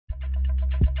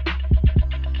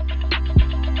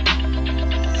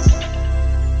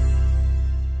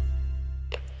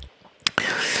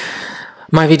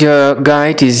My video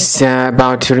guide is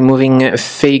about removing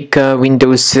fake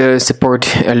Windows support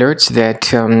alerts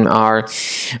that are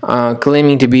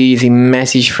claiming to be the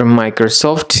message from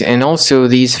Microsoft, and also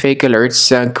these fake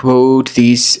alerts quote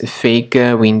this fake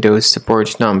Windows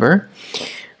support number,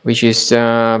 which is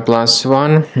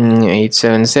 +1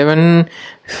 877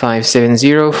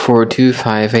 570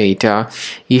 4258.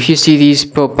 If you see these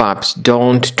pop-ups,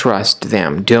 don't trust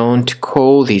them. Don't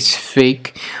call this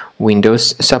fake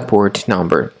Windows support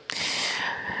number.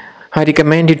 I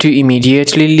recommend you to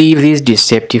immediately leave this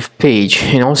deceptive page,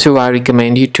 and also I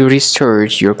recommend you to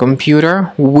restart your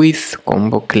computer with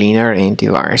Combo Cleaner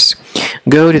antivirus.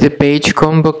 Go to the page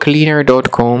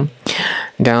combocleaner.com,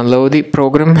 download the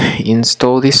program,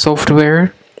 install the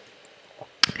software,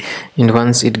 and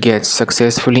once it gets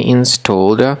successfully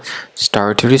installed,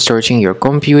 start researching your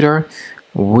computer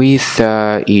with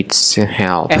its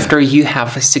help. After you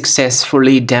have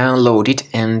successfully downloaded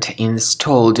and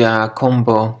installed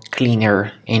Combo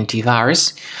Cleaner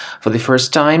antivirus, for the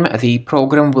first time the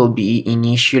program will be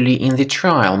initially in the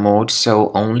trial mode,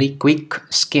 so only quick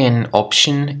scan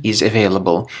option is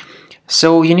available.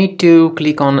 So you need to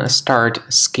click on Start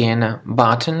Scan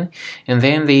button, and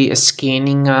then the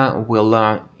scanning will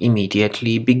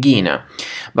immediately begin.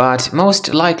 But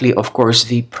most likely, of course,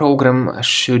 the program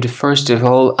should first of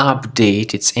all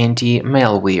update its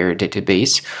anti-malware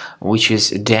database, which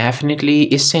is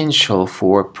definitely essential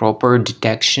for proper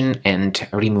detection and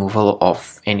removal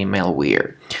of any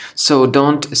malware. So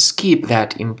don't skip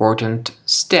that important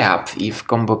step if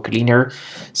Combo Cleaner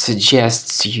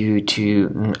suggests you to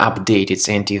update its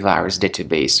antivirus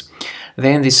database.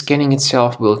 Then the scanning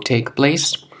itself will take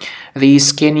place. The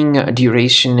scanning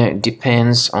duration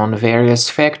depends on various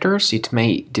factors. It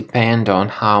may depend on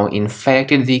how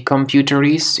infected the computer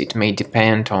is. It may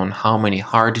depend on how many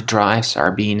hard drives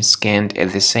are being scanned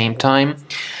at the same time.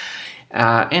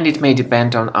 And it may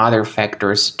depend on other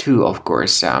factors too, of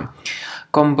course.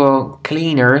 Combo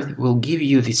Cleaner will give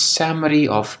you the summary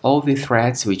of all the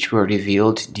threats which were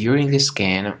revealed during the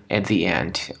scan at the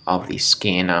end of the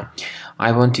scan.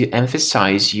 I want to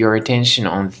emphasize your attention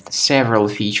on several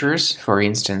features, for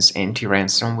instance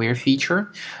anti-ransomware feature,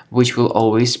 which will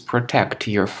always protect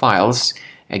your files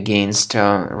against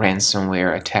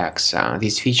ransomware attacks.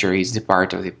 This feature is the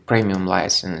part of the premium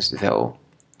license though.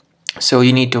 So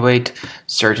you need to wait a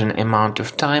certain amount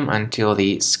of time until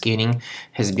the scanning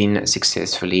has been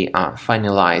successfully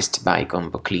finalized by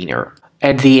Combo Cleaner.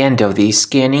 At the end of the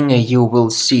scanning, you will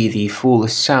see the full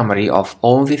summary of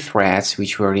all the threats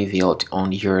which were revealed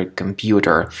on your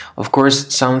computer. Of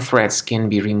course, some threats can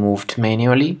be removed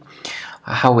manually.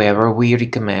 However, we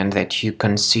recommend that you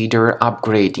consider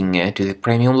upgrading to the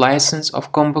premium license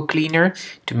of Combo Cleaner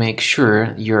to make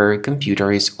sure your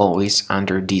computer is always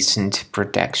under decent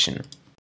protection.